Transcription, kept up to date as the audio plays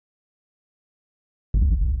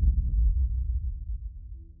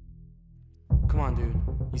on, dude.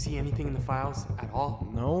 You see anything in the files at all?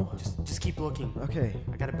 No. Just keep looking. Okay.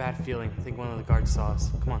 I got a bad feeling. I think one of the guards saw us.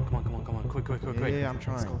 Come on. Quick. Yeah, I'm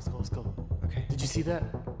trying. Let's go. Okay. Did you see that?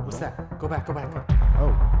 What's that? Go back.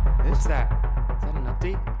 Oh. What's that? Is that an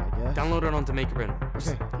update? I guess. Download it onto MakerBin.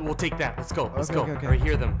 Okay. We'll take that. Let's go. Okay. All right,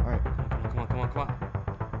 hear them. All right. Come on.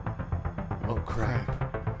 Oh, crap.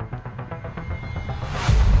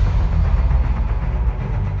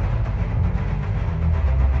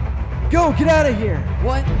 Go, get out of here.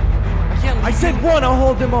 What? I can't leave I said you. one, I'll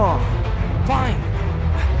hold them off. Fine.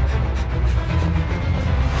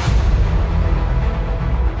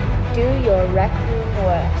 Do your rec room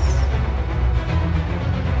worse.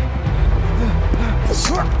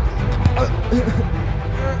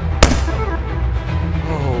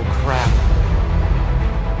 Oh, crap.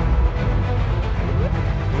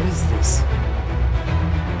 What is this?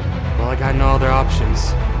 Well, I got no other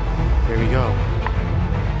options. Here we go.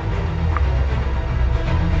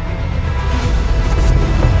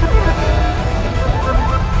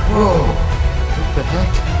 Whoa! What the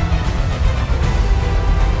heck?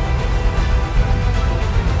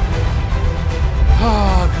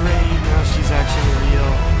 Oh, great. Now she's actually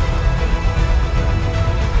real.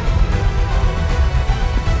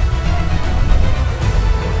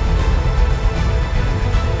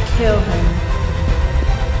 Kill him.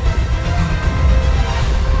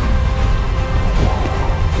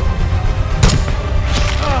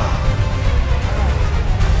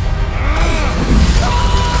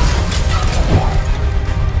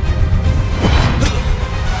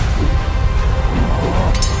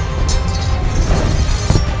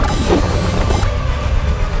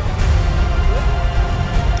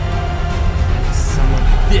 Some of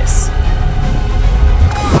this.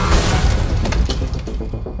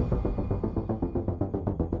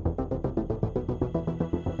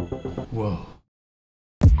 Whoa.